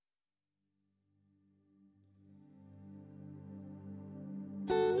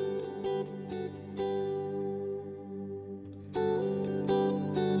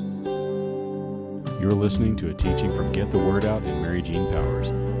You're listening to a teaching from Get the Word Out and Mary Jean Powers.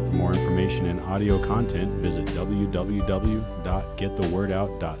 For more information and audio content, visit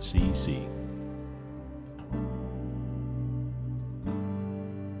www.getthewordout.cc.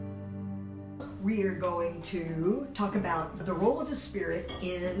 We are going to talk about the role of the Spirit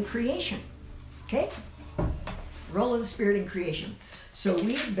in creation. Okay? Role of the Spirit in creation. So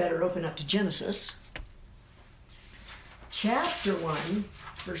we better open up to Genesis, chapter 1,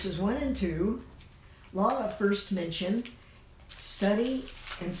 verses 1 and 2. Law of first mention. Study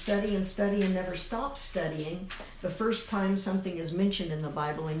and study and study and never stop studying the first time something is mentioned in the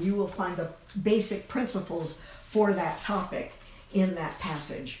Bible, and you will find the basic principles for that topic in that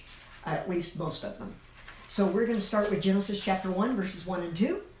passage, at least most of them. So we're going to start with Genesis chapter 1, verses 1 and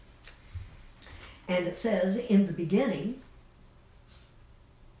 2. And it says, in the beginning,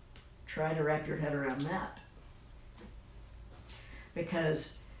 try to wrap your head around that,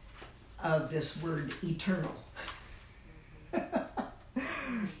 because of this word eternal.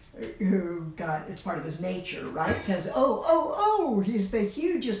 It's part of his nature, right? Because, he's the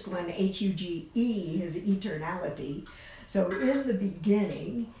hugest one, H-U-G-E, his eternality. So in the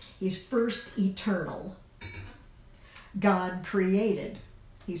beginning, he's first eternal. God created.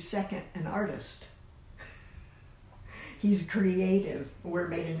 He's second an artist. He's creative. We're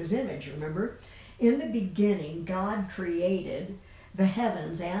made in his image, remember? In the beginning, God created the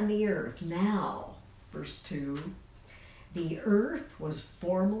heavens and the earth. Now, verse 2, the earth was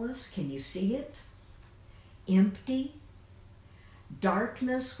formless. Can you see it? Empty.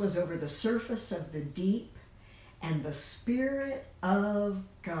 Darkness was over the surface of the deep, and the Spirit of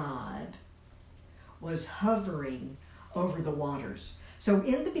God was hovering over the waters. So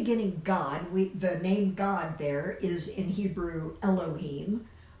in the beginning, God, the name God there is in Hebrew Elohim,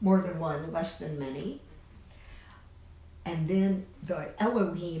 more than one, less than many. And then the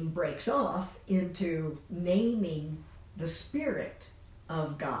Elohim breaks off into naming the Spirit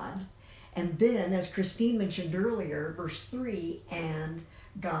of God. And then, as Christine mentioned earlier, verse 3, and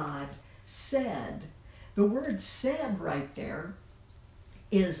God said. The word said right there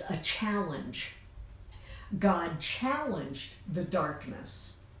is a challenge. God challenged the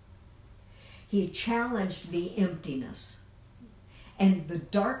darkness. He challenged the emptiness. And the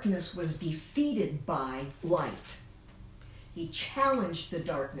darkness was defeated by light. He challenged the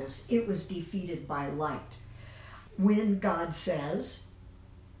darkness. It was defeated by light. When God says,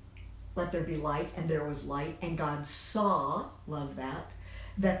 let there be light, and there was light, and God saw, love that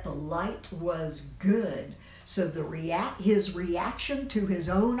the light was good. So his reaction to his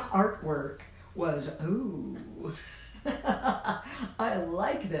own artwork was, ooh, I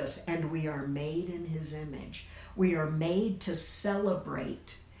like this. And we are made in his image. We are made to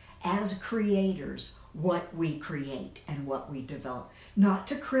celebrate as creators what we create and what we develop. Not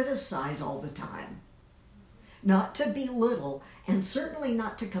to criticize all the time. Not to belittle, and certainly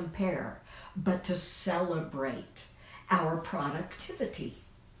not to compare, but to celebrate our productivity.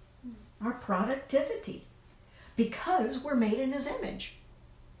 Our productivity. Because we're made in his image.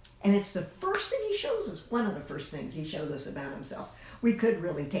 And it's the first thing he shows us, one of the first things he shows us about himself. We could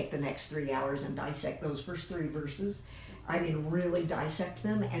really take the next 3 hours and dissect those first 3 verses. Really dissect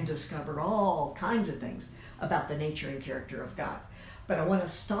them and discover all kinds of things about the nature and character of God. But I want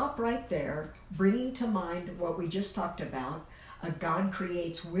to stop right there, bringing to mind what we just talked about. God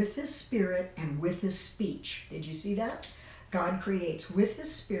creates with his Spirit and with his speech. Did you see that? God creates with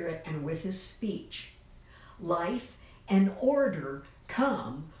his Spirit and with his speech. Life and order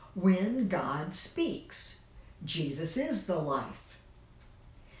come when God speaks. Jesus is the life.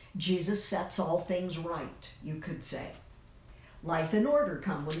 Jesus sets all things right, you could say. Life and order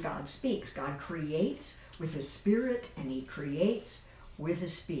come when God speaks. God creates with his Spirit, and he creates with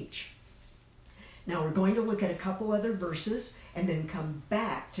his speech. Now we're going to look at a couple other verses and then come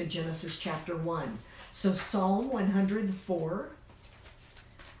back to Genesis chapter 1. So Psalm 104,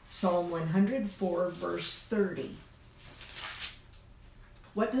 verse 30.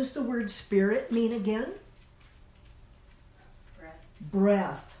 What does the word Spirit mean again?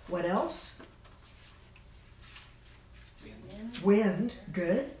 Breath. What else? Wind.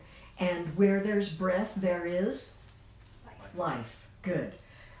 Good. And where there's breath, there is life. Good.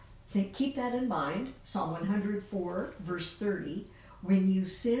 Keep that in mind. Psalm 104, verse 30. When you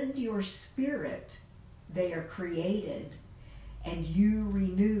send your Spirit, they are created, and you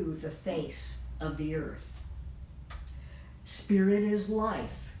renew the face of the earth. Spirit is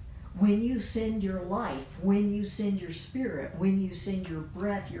life. When you send your life, when you send your Spirit, when you send your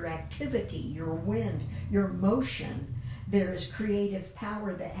breath, your activity, your wind, your motion, there is creative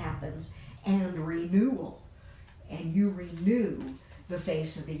power that happens and renewal. And you renew the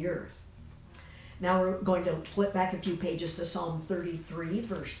face of the earth. Now we're going to flip back a few pages to Psalm 33,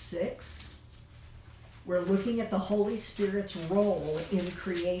 verse 6. We're looking at the Holy Spirit's role in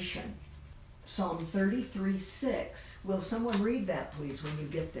creation. Psalm 33, 6. Will someone read that, please, when you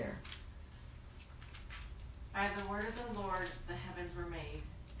get there? By the word of the Lord the heavens were made,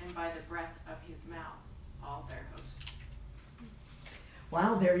 and by the breath of his mouth all their hosts.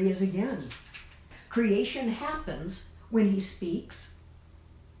 Wow, there he is again. Creation happens when he speaks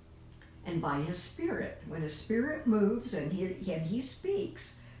and by his Spirit. When his Spirit moves and he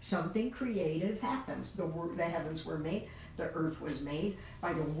speaks, something creative happens. The heavens were made, the earth was made.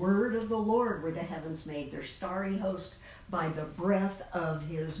 By the word of the Lord were the heavens made, their starry host, by the breath of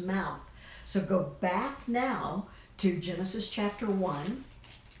his mouth. So go back now to Genesis chapter 1.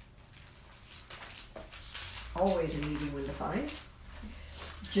 Always an easy one to find.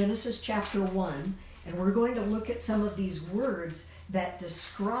 Genesis chapter 1, and we're going to look at some of these words that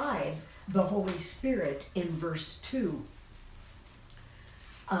describe the Holy Spirit in verse 2.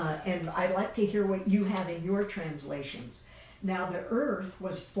 And I'd like to hear what you have in your translations. Now the earth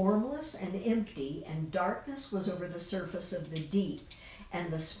was formless and empty, and darkness was over the surface of the deep,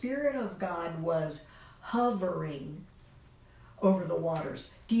 and the Spirit of God was hovering over the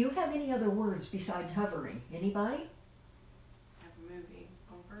waters. Do you have any other words besides hovering? Anybody? Moving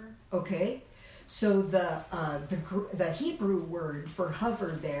over. Okay, so the Hebrew word for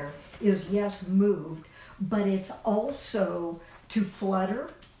hover there is, yes, moved, but it's also to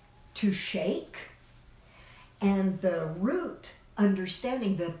flutter, to shake, and the root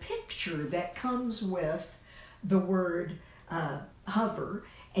understanding, the picture that comes with the word hover,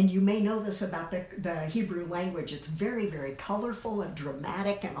 and you may know this about the Hebrew language, it's very, very colorful and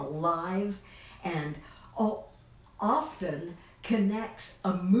dramatic and alive, and often connects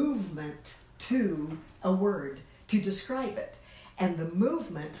a movement to a word to describe it. And the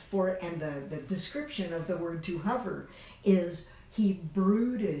movement the description of the word to hover is he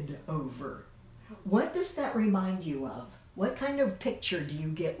brooded over. What does that remind you of? What kind of picture do you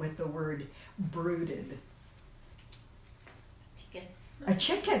get with the word brooded? Chicken. A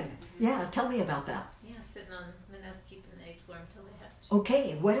chicken. Yeah, tell me about that. Yeah, sitting on the nest keeping the eggs warm until they hatch.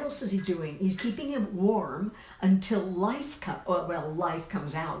 Okay, what else is he doing? He's keeping it warm until life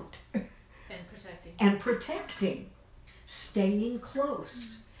comes out. And protecting. And protecting. Staying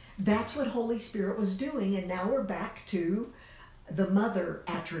close. That's what Holy Spirit was doing, and now we're back to the mother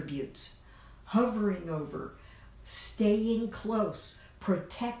attributes. Hovering over, staying close,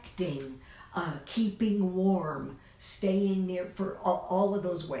 protecting, keeping warm, staying near, for all of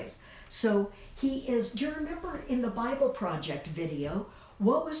those ways. So he is, do you remember in the Bible Project video,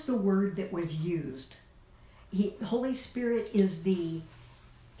 what was the word that was used? Holy Spirit is the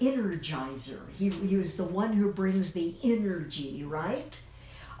energizer. He was the one who brings the energy, right?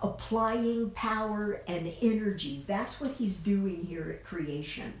 Applying power and energy. That's what he's doing here at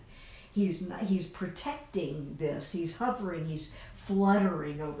creation. He's protecting this. He's hovering. He's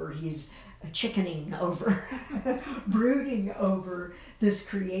fluttering over. He's chickening over, brooding over this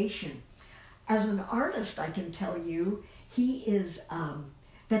creation. As an artist, I can tell you, he is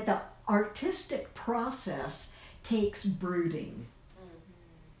that the artistic process takes brooding.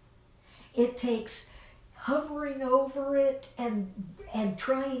 It takes hovering over it and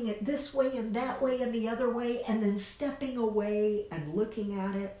trying it this way and that way and the other way, and then stepping away and looking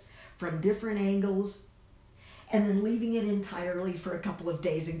at it from different angles, and then leaving it entirely for a couple of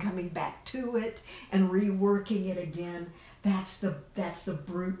days and coming back to it and reworking it again. That's the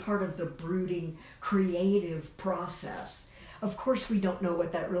part of the brooding creative process. Of course, we don't know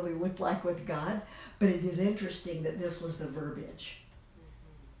what that really looked like with God, but it is interesting that this was the verbiage.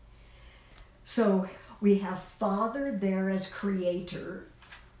 So we have Father there as creator,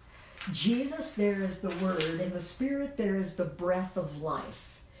 Jesus there as the Word, and the Spirit there as the breath of life,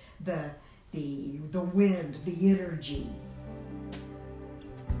 the wind, the energy.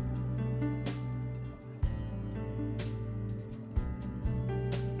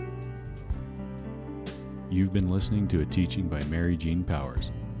 You've been listening to a teaching by Mary Jean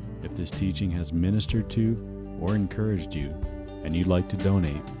Powers. If this teaching has ministered to or encouraged you, and you'd like to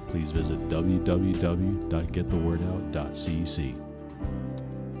donate, please visit www.getthewordout.cc.